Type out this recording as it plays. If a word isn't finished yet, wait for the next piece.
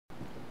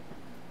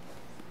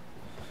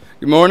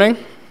Good morning.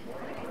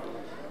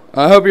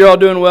 I hope you're all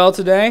doing well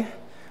today.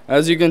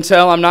 As you can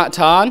tell, I'm not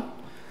Todd.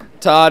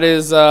 Todd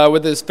is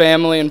with his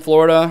family in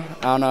Florida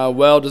on a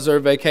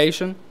well-deserved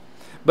vacation.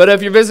 But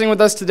if you're visiting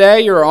with us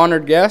today, you're an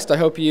honored guest. I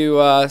hope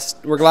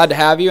we're glad to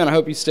have you, and I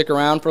hope you stick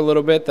around for a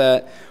little bit,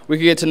 that we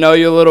can get to know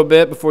you a little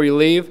bit before you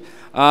leave.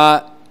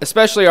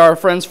 Especially our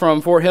friends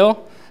from Fort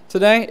Hill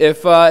today.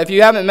 If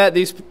you haven't met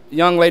these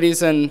young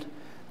ladies and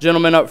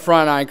gentlemen up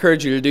front, I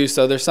encourage you to do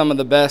so. They're some of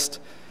the best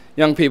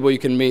young people you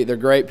can meet. They're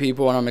great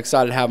people, and I'm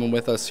excited to have them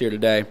with us here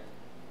today.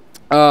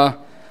 I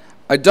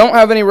don't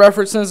have any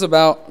references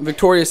about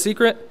Victoria's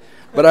Secret,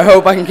 but I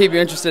hope I can keep you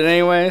interested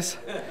anyways.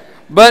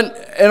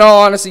 But in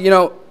all honesty,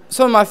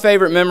 some of my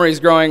favorite memories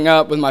growing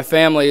up with my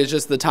family is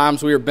just the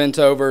times we were bent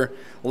over,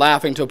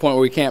 laughing to a point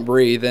where we can't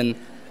breathe. And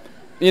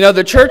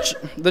the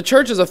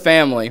church is a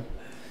family,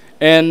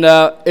 and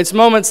it's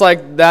moments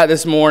like that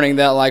this morning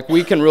that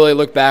we can really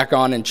look back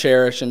on and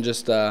cherish and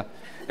just and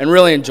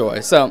really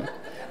enjoy. So.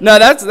 No,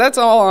 that's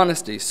all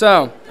honesty.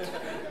 So,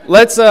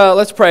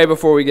 let's pray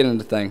before we get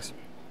into things.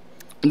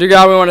 Dear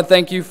God, we want to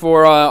thank you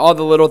for all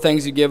the little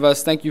things you give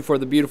us. Thank you for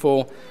the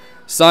beautiful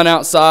sun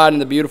outside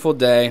and the beautiful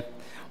day.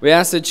 We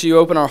ask that you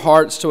open our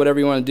hearts to whatever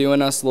you want to do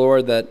in us,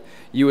 Lord, that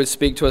you would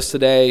speak to us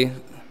today,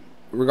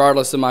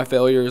 regardless of my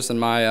failures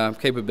and my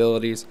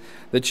capabilities,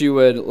 that you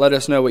would let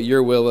us know what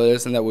your will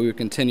is, and that we would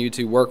continue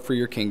to work for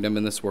your kingdom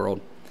in this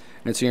world.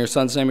 And it's in your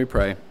Son's name we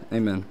pray.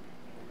 Amen.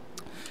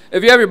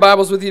 If you have your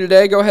Bibles with you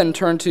today, go ahead and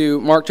turn to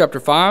Mark chapter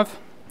 5.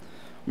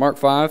 Mark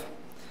 5.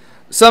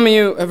 Some of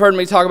you have heard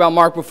me talk about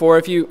Mark before.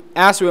 If you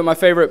ask me what my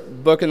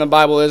favorite book in the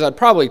Bible is, I'd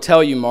probably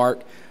tell you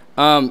Mark.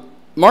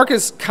 Mark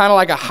is kind of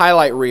like a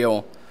highlight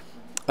reel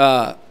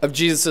of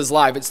Jesus'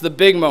 life. It's the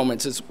big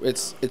moments.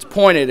 It's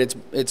pointed.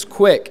 It's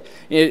quick.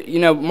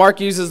 Mark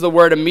uses the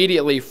word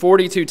immediately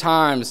 42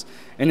 times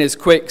in his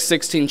quick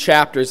 16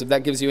 chapters, if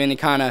that gives you any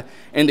kind of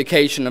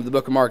indication of the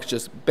book of Mark. It's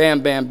just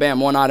bam, bam, bam,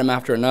 one item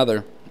after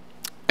another.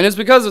 And it's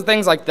because of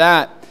things like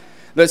that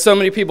so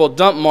many people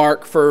dump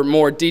Mark for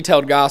more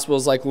detailed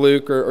gospels like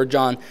Luke or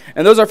John.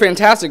 And those are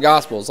fantastic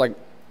gospels,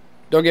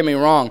 don't get me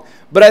wrong.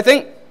 But I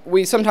think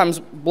we sometimes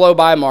blow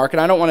by Mark, and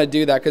I don't want to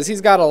do that because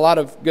he's got a lot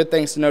of good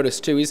things to notice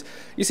too.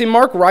 You see,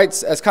 Mark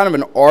writes as kind of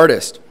an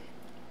artist.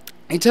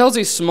 He tells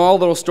these small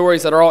little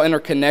stories that are all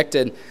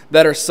interconnected,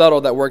 that are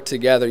subtle, that work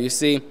together. You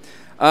see,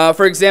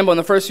 for example, in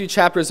the first few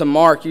chapters of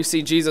Mark, you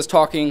see Jesus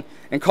talking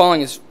and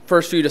calling his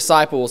first few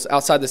disciples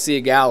outside the Sea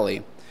of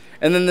Galilee.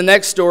 And then the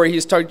next story,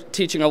 he's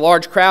teaching a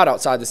large crowd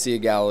outside the Sea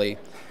of Galilee.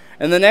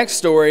 And the next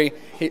story,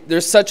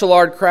 there's such a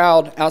large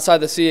crowd outside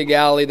the Sea of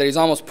Galilee that he's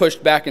almost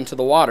pushed back into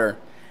the water.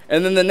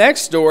 And then the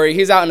next story,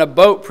 he's out in a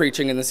boat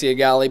preaching in the Sea of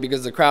Galilee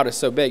because the crowd is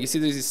so big. You see,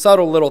 there's these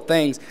subtle little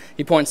things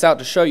he points out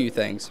to show you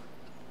things.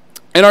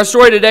 And our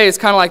story today is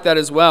kind of like that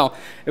as well.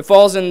 It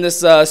falls in this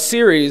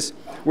series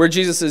where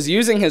Jesus is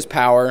using his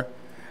power,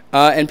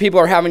 and people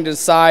are having to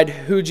decide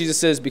who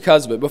Jesus is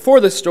because of it. Before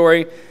this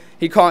story,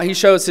 he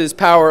shows his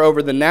power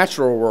over the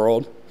natural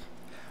world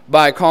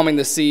by calming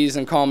the seas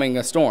and calming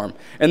a storm.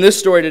 In this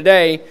story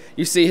today,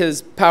 you see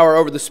his power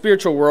over the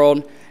spiritual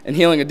world and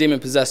healing a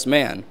demon-possessed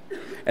man.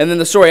 And then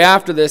the story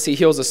after this, he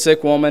heals a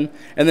sick woman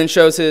and then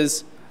shows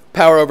his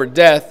power over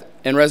death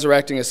and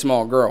resurrecting a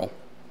small girl.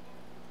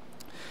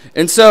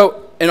 And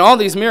so, in all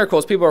these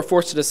miracles, people are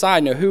forced to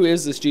decide, who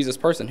is this Jesus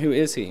person? Who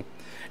is he?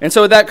 And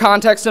so with that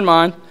context in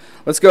mind,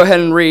 let's go ahead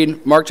and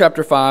read Mark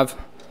chapter 5,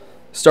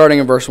 starting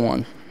in verse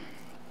 1.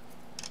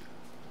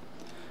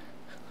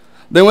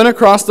 They went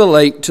across the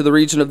lake to the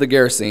region of the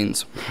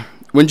Gerasenes.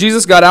 When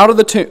Jesus got out of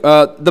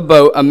the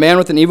boat, a man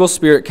with an evil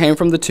spirit came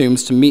from the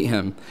tombs to meet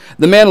him.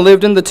 The man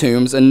lived in the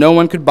tombs, and no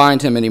one could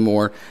bind him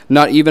anymore,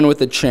 not even with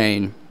a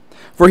chain.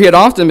 For he had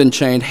often been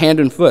chained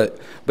hand and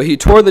foot, but he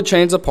tore the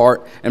chains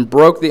apart and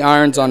broke the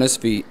irons on his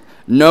feet.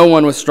 No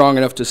one was strong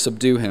enough to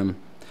subdue him.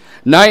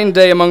 Night and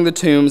day among the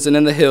tombs and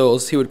in the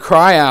hills, he would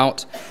cry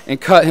out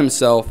and cut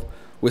himself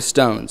with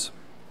stones.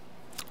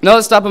 Now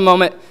let's stop a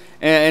moment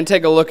and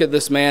take a look at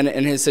this man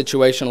and his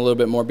situation a little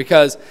bit more,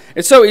 because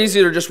it's so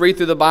easy to just read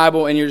through the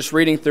Bible and you're just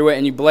reading through it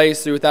and you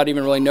blaze through without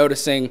even really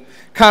noticing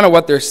kind of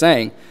what they're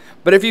saying.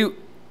 But if you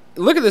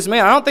look at this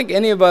man, I don't think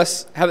any of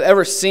us have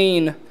ever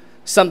seen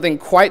something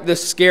quite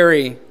this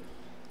scary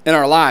in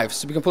our lives,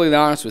 to be completely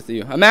honest with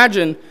you.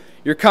 Imagine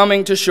you're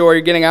coming to shore,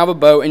 you're getting out of a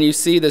boat, and you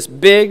see this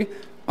big,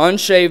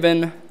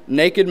 unshaven,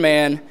 naked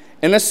man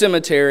in a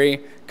cemetery,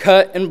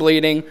 cut and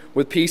bleeding,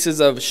 with pieces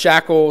of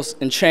shackles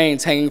and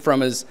chains hanging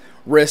from his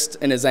wrist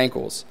and his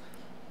ankles.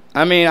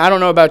 I mean, I don't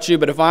know about you,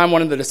 but if I'm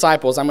one of the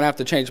disciples, I'm going to have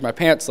to change my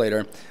pants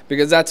later,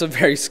 because that's a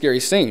very scary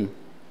scene.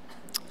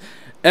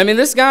 I mean,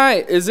 this guy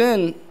is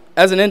in,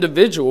 as an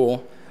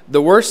individual,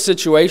 the worst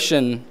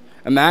situation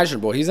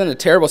imaginable. He's in a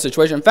terrible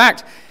situation. In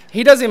fact,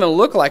 he doesn't even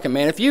look like a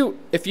man. If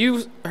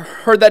you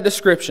heard that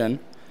description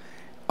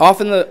off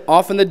in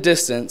the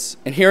distance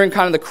and hearing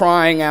kind of the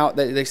crying out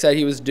that they said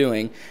he was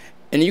doing,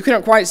 and you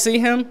couldn't quite see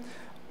him,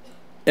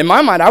 in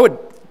my mind,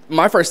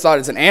 my first thought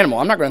is an animal.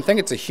 I'm not going to think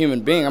it's a human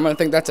being. I'm going to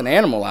think that's an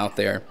animal out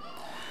there.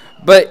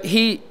 But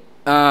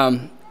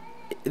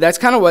that's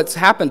kind of what's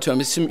happened to him.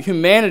 His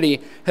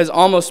humanity has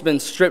almost been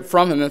stripped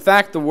from him. In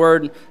fact, the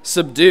word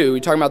subdue, we're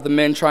talking about the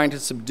men trying to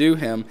subdue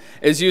him,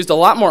 is used a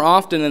lot more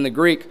often in the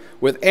Greek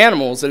with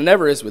animals than it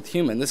ever is with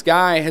human. This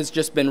guy has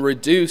just been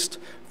reduced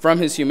from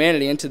his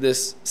humanity into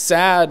this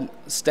sad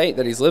state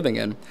that he's living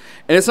in.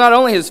 And it's not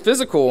only his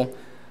physical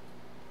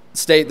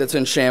state that's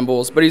in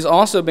shambles, but he's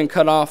also been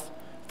cut off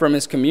from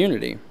his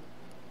community.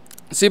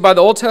 See, by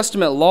the Old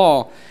Testament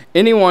law,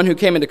 anyone who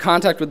came into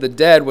contact with the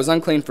dead was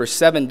unclean for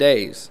 7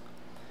 days.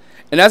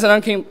 And as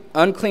an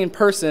unclean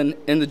person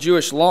in the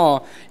Jewish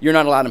law, you're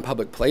not allowed in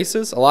public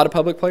places, a lot of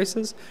public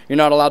places. You're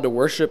not allowed to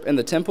worship in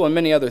the temple and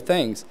many other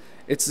things.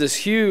 It's this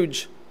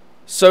huge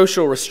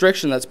social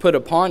restriction that's put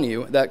upon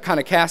you that kind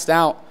of cast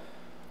out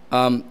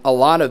a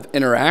lot of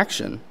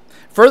interaction.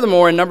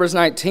 Furthermore, in Numbers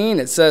 19,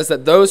 it says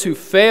that those who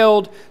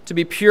failed to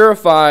be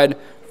purified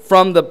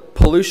from the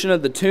pollution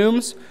of the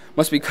tombs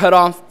must be cut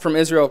off from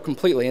Israel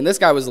completely. And this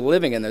guy was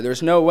living in there.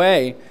 There's no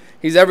way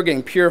he's ever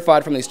getting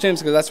purified from these tombs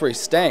because that's where he's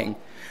staying.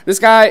 This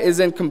guy is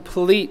in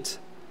complete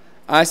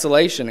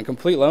isolation and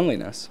complete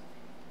loneliness.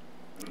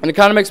 And it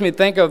kind of makes me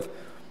think of,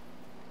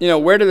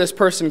 where did this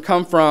person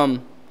come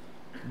from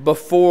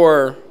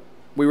before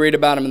we read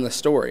about him in the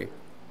story?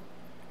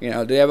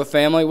 Did he have a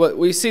family? Well,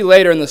 we see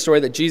later in the story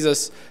that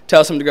Jesus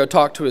tells him to go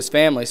talk to his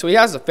family. So he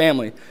has a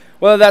family.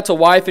 Whether that's a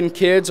wife and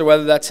kids or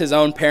whether that's his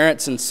own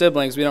parents and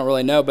siblings, we don't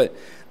really know. But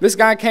this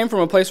guy came from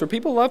a place where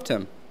people loved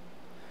him.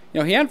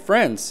 He had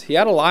friends. He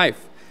had a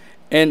life.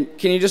 And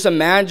can you just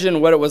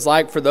imagine what it was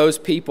like for those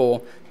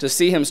people to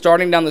see him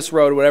starting down this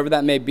road, whatever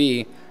that may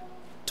be,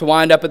 to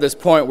wind up at this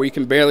point where you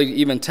can barely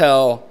even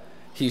tell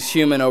he's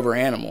human over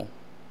animal?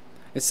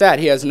 It's sad.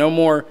 He has no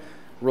more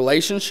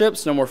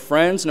relationships, no more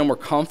friends, no more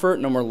comfort,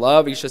 no more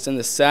love. He's just in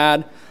this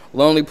sad,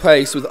 lonely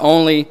place with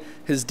only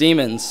his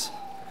demons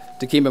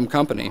to keep him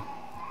company.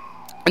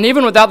 And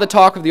even without the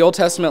talk of the Old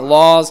Testament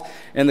laws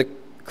and the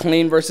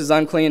clean versus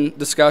unclean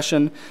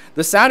discussion,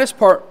 the saddest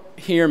part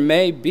here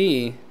may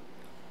be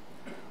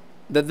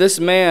that this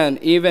man,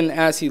 even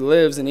as he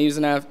lives and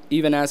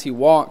even as he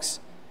walks,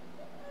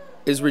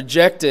 is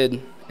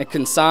rejected and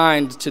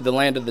consigned to the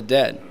land of the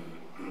dead.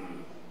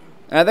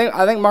 And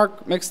I think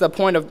Mark makes the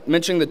point of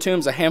mentioning the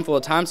tombs a handful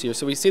of times here.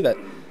 So we see that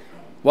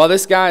while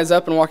this guy is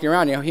up and walking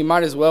around, he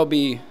might as well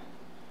be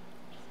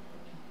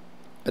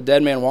a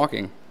dead man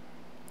walking.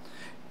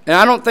 And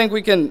I don't think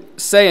we can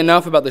say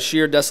enough about the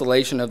sheer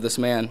desolation of this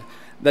man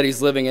that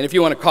he's living in, if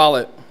you want to call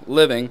it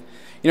living.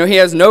 He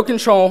has no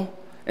control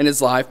in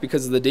his life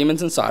because of the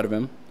demons inside of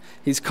him.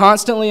 He's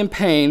constantly in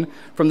pain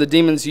from the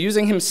demons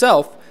using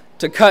himself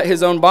to cut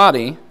his own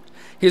body.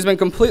 He's been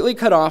completely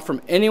cut off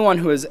from anyone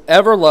who has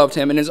ever loved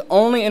him, and his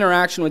only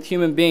interaction with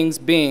human beings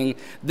being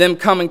them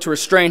coming to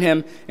restrain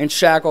him and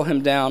shackle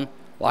him down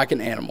like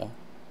an animal.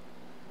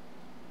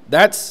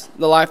 That's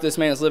the life this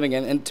man is living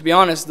in. And to be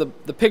honest, the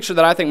picture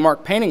that I think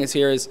Mark painting is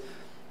here is,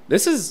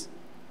 this is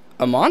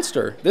a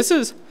monster. This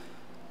is,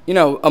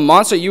 a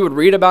monster you would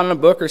read about in a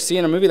book or see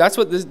in a movie. That's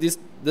what this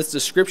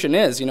description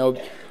is.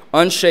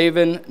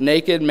 Unshaven,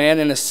 naked man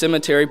in a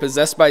cemetery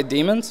possessed by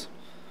demons.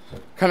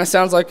 Kind of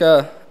sounds like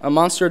a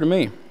monster to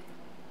me.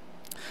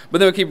 But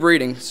then we keep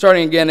reading,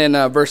 starting again in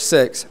verse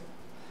 6.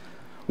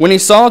 When he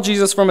saw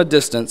Jesus from a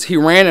distance, he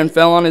ran and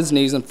fell on his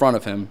knees in front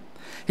of him.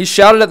 He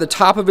shouted at the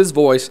top of his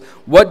voice,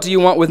 "What do you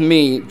want with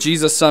me,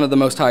 Jesus, Son of the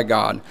Most High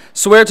God?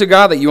 Swear to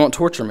God that you won't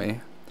torture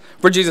me."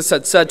 For Jesus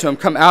had said to him,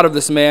 "Come out of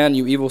this man,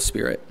 you evil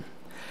spirit."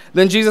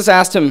 Then Jesus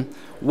asked him,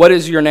 "What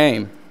is your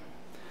name?"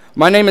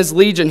 "My name is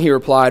Legion," he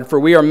replied, "for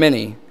we are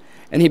many."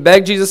 And he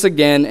begged Jesus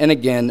again and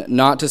again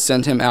not to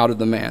send him out of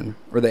the man,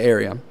 or the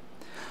area.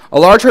 A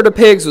large herd of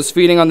pigs was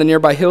feeding on the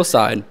nearby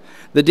hillside.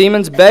 The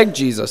demons begged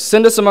Jesus,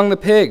 "Send us among the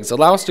pigs,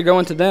 allow us to go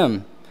into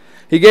them."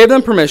 He gave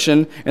them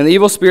permission, and the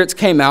evil spirits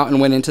came out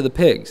and went into the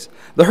pigs.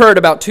 The herd,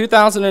 about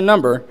 2,000 in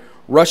number,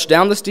 rushed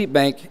down the steep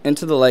bank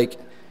into the lake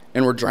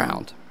and were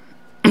drowned.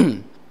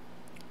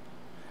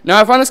 Now,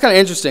 I find this kind of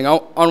interesting.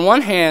 On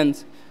one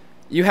hand,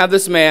 you have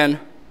this man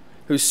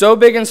who's so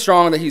big and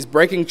strong that he's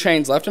breaking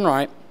chains left and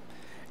right,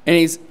 and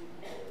he's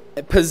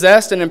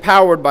possessed and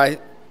empowered by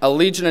a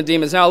legion of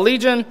demons. Now, a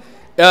legion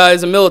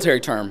is a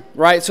military term,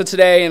 right? So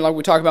today, and like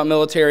we talk about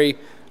military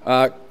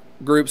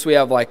groups, we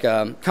have like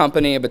a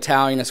company, a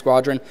battalion, a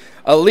squadron.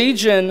 A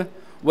legion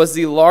was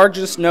the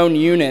largest known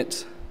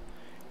unit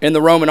in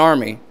the Roman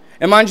army.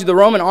 And mind you, the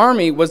Roman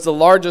army was the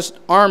largest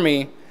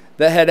army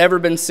that had ever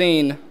been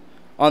seen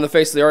on the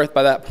face of the earth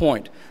by that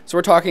point. So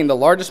we're talking the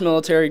largest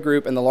military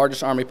group and the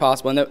largest army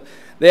possible. And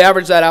they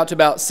averaged that out to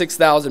about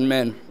 6,000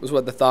 men was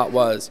what the thought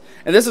was.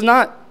 And this is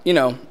not,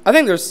 I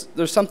think there's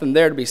something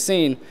there to be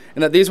seen,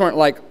 and that these weren't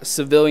like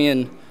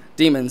civilian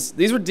demons.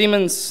 These were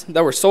demons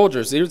that were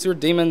soldiers. These were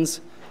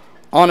demons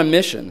on a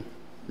mission,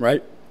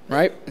 right?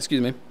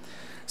 Excuse me.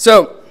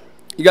 So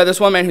you got this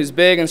one man who's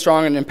big and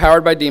strong and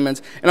empowered by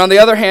demons. And on the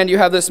other hand, you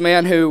have this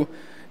man who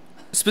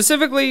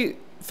specifically,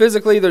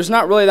 physically, there's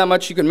not really that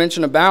much you can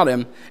mention about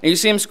him, and you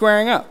see him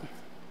squaring up.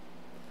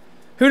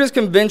 Who does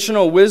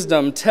conventional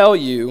wisdom tell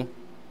you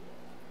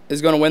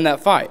is going to win that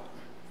fight?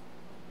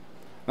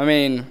 I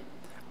mean,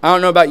 I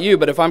don't know about you,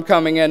 but if I'm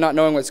coming in not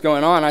knowing what's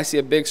going on, I see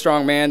a big,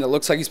 strong man that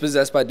looks like he's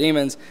possessed by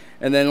demons,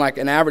 and then like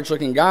an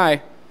average-looking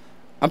guy,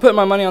 I'm putting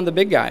my money on the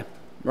big guy,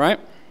 right?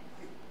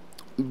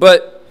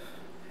 But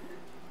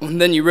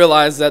then you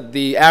realize that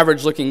the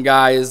average-looking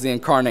guy is the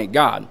incarnate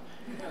God.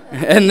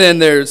 And then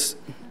there's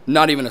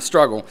not even a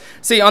struggle.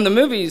 See, in the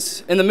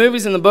movies and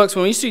the books,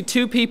 when we see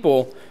two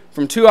people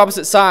from two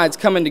opposite sides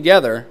coming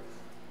together,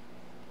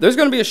 there's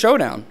going to be a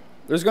showdown.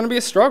 There's going to be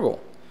a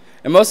struggle.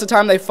 And most of the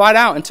time they fight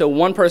out until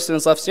one person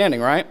is left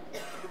standing, right?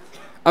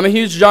 I'm a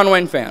huge John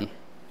Wayne fan.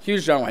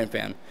 Huge John Wayne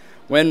fan.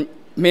 When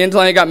me and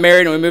Delaney got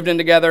married and we moved in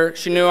together,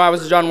 she knew I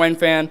was a John Wayne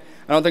fan.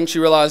 I don't think she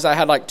realized I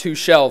had like 2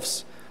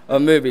 shelves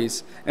of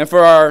movies. And for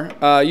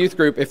our youth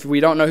group, if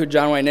we don't know who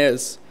John Wayne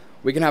is,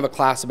 we can have a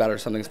class about it or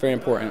something. It's very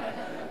important.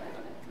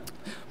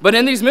 But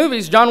in these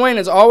movies, John Wayne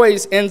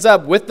always ends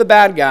up with the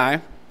bad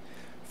guy,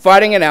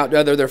 fighting it out.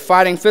 Whether they're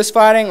fighting, fist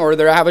fighting, or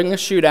they're having a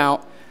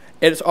shootout,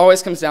 it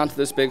always comes down to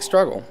this big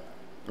struggle,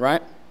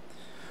 right?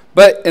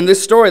 But in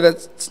this story,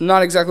 that's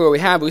not exactly what we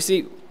have. We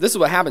see this is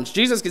what happens.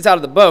 Jesus gets out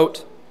of the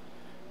boat,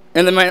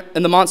 and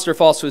the monster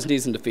falls to his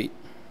knees in defeat.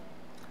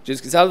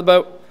 Jesus gets out of the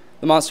boat,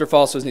 the monster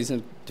falls to his knees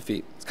in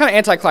defeat. It's kind of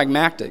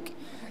anticlimactic,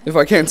 if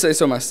I can't say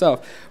so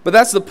myself. But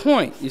that's the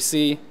point. You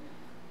see,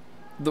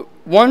 the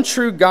one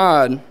true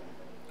God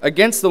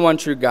against the one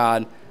true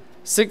God,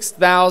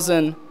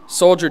 6,000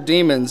 soldier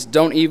demons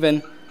don't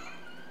even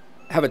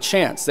have a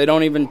chance. They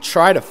don't even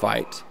try to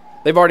fight.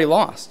 They've already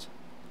lost.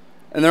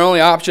 And their only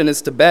option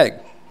is to beg.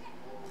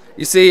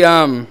 You see,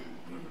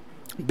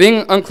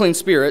 being unclean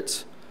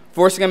spirits,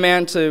 forcing a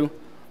man to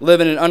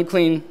live in an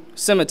unclean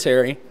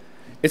cemetery,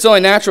 it's only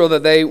natural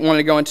that they want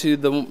to go into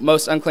the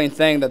most unclean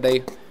thing that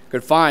they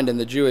could find in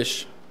the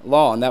Jewish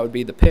law, and that would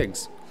be the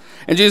pigs.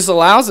 And Jesus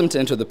allows them to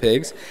enter the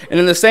pigs, and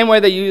in the same way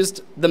they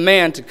used the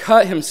man to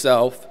cut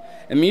himself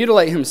and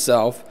mutilate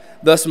himself,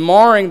 thus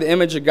marring the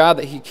image of God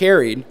that he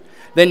carried,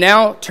 they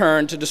now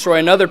turn to destroy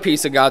another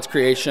piece of God's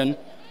creation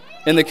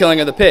in the killing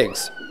of the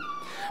pigs.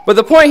 But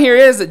the point here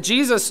is that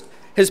Jesus,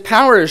 his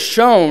power is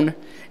shown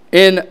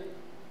in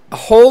a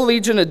whole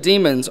legion of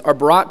demons are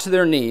brought to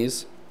their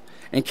knees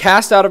and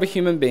cast out of a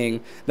human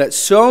being that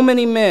so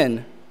many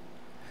men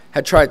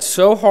had tried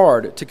so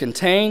hard to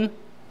contain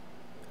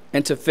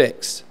and to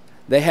fix.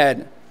 They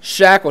had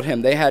shackled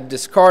him. They had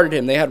discarded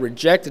him. They had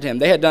rejected him.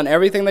 They had done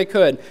everything they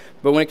could.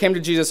 But when it came to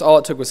Jesus, all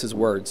it took was his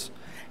words.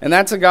 And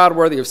that's a God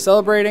worthy of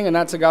celebrating, and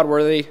that's a God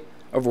worthy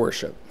of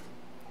worship.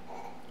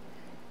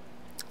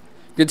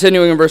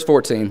 Continuing in verse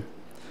 14.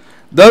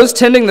 Those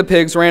tending the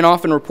pigs ran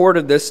off and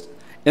reported this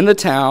in the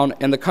town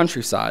and the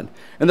countryside,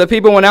 and the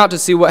people went out to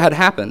see what had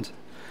happened.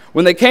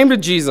 When they came to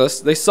Jesus,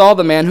 they saw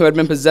the man who had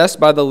been possessed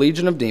by the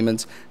legion of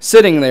demons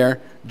sitting there,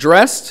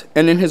 dressed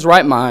and in his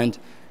right mind,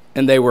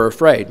 and they were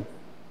afraid.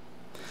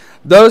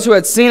 Those who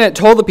had seen it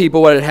told the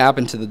people what had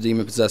happened to the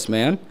demon-possessed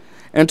man,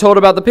 and told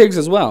about the pigs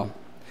as well.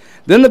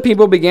 Then the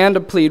people began to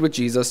plead with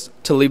Jesus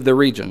to leave the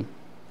region.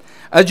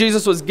 As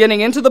Jesus was getting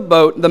into the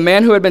boat, the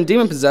man who had been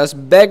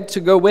demon-possessed begged to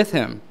go with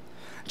him.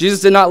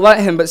 Jesus did not let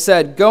him, but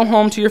said, "Go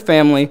home to your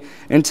family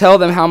and tell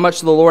them how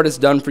much the Lord has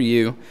done for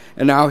you,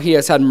 and how he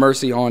has had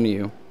mercy on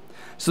you."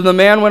 So the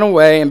man went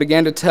away and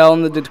began to tell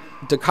in the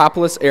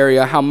Decapolis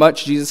area how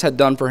much Jesus had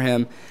done for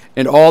him,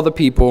 and all the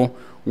people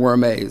were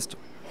amazed.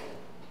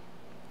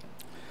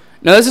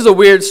 Now, this is a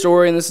weird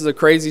story, and this is a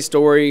crazy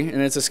story,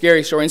 and it's a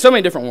scary story in so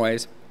many different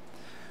ways.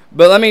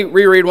 But let me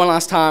reread one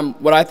last time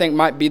what I think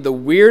might be the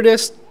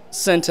weirdest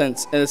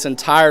sentence in this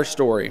entire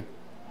story.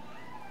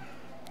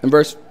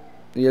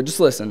 Just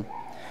listen.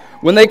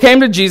 When they came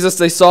to Jesus,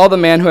 they saw the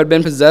man who had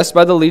been possessed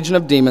by the legion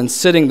of demons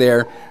sitting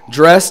there,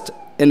 dressed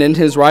and in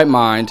his right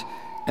mind,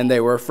 and they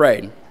were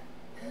afraid.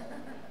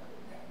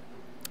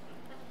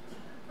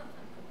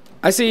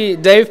 I see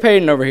Dave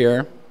Payton over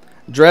here,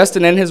 dressed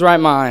and in his right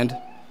mind.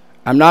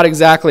 I'm not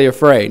exactly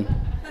afraid.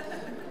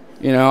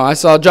 I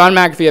saw John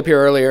McAfee up here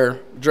earlier,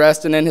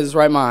 dressed and in his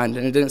right mind,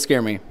 and it didn't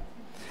scare me.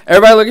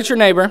 Everybody look at your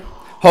neighbor.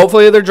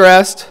 Hopefully they're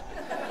dressed.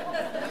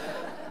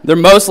 They're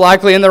most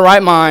likely in their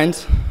right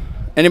mind.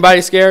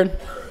 Anybody scared?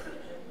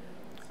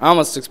 I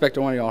almost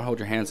expected one of y'all to hold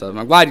your hands up.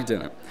 I'm glad you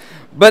didn't.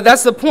 But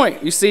that's the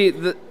point. You see,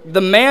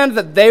 the man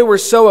that they were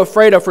so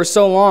afraid of for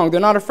so long, they're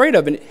not afraid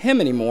of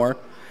him anymore.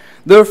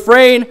 They're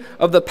afraid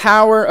of the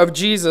power of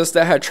Jesus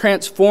that had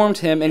transformed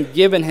him and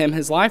given him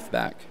his life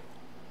back.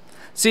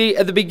 See,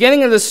 at the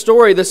beginning of this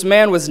story, this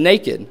man was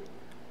naked,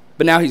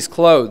 but now he's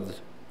clothed.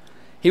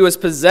 He was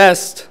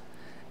possessed,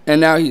 and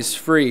now he's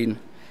freed.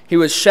 He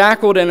was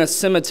shackled in a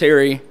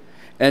cemetery,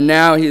 and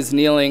now he is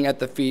kneeling at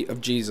the feet of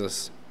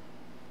Jesus.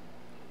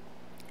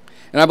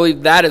 And I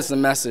believe that is the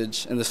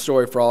message in the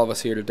story for all of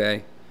us here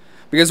today.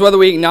 Because whether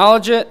we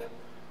acknowledge it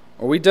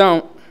or we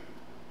don't,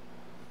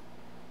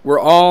 we're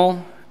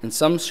all, in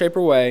some shape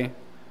or way,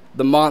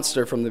 the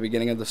monster from the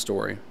beginning of the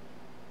story.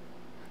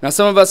 Now,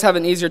 some of us have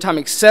an easier time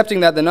accepting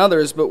that than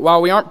others, but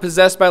while we aren't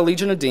possessed by a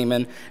legion of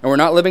demon and we're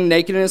not living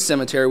naked in a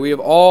cemetery, we have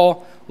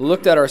all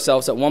looked at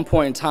ourselves at one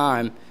point in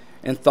time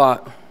and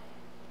thought,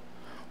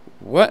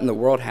 what in the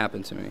world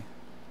happened to me?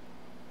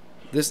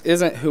 This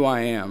isn't who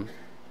I am.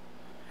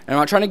 And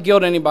I'm not trying to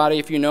guilt anybody.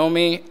 If you know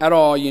me at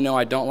all, you know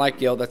I don't like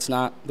guilt. That's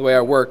not the way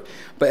I work.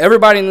 But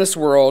everybody in this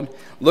world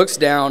looks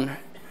down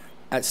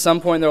at some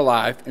point in their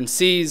life and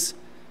sees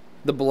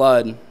the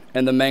blood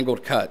and the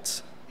mangled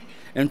cuts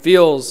and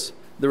feels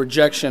the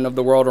rejection of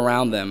the world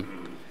around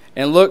them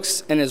and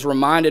looks and is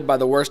reminded by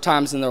the worst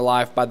times in their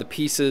life by the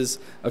pieces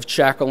of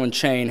shackle and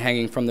chain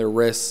hanging from their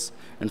wrists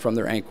and from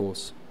their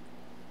ankles.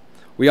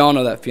 We all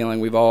know that feeling.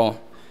 We've all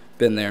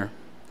been there.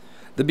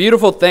 The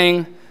beautiful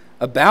thing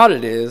about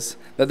it is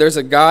that there's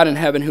a God in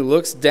heaven who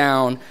looks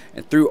down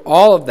and through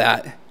all of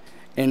that,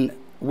 and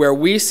where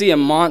we see a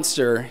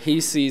monster, he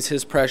sees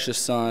his precious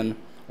son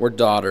or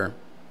daughter.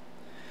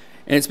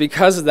 And it's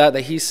because of that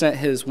he sent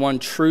his one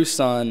true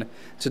son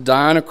to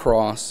die on a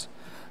cross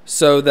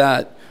so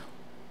that,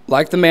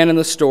 like the man in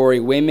the story,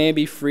 we may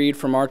be freed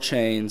from our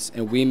chains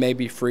and we may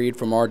be freed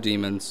from our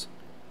demons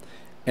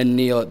and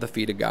kneel at the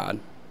feet of God.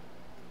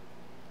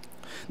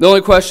 The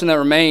only question that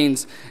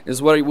remains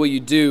is, what will you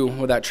do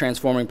with that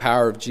transforming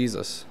power of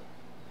Jesus?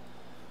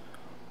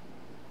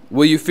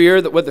 Will you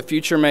fear that what the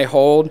future may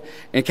hold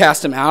and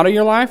cast him out of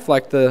your life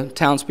like the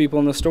townspeople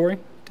in the story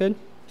did?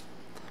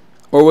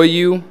 Or will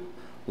you,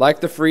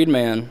 like the freed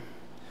man,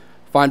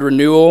 find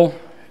renewal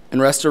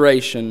and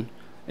restoration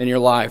in your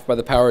life by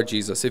the power of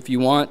Jesus? If you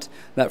want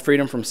that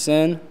freedom from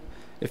sin,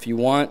 if you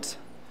want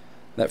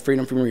that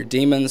freedom from your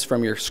demons,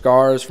 from your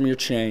scars, from your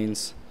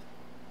chains,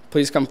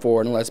 please come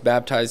forward and let's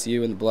baptize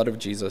you in the blood of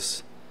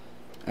Jesus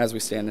as we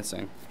stand and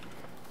sing.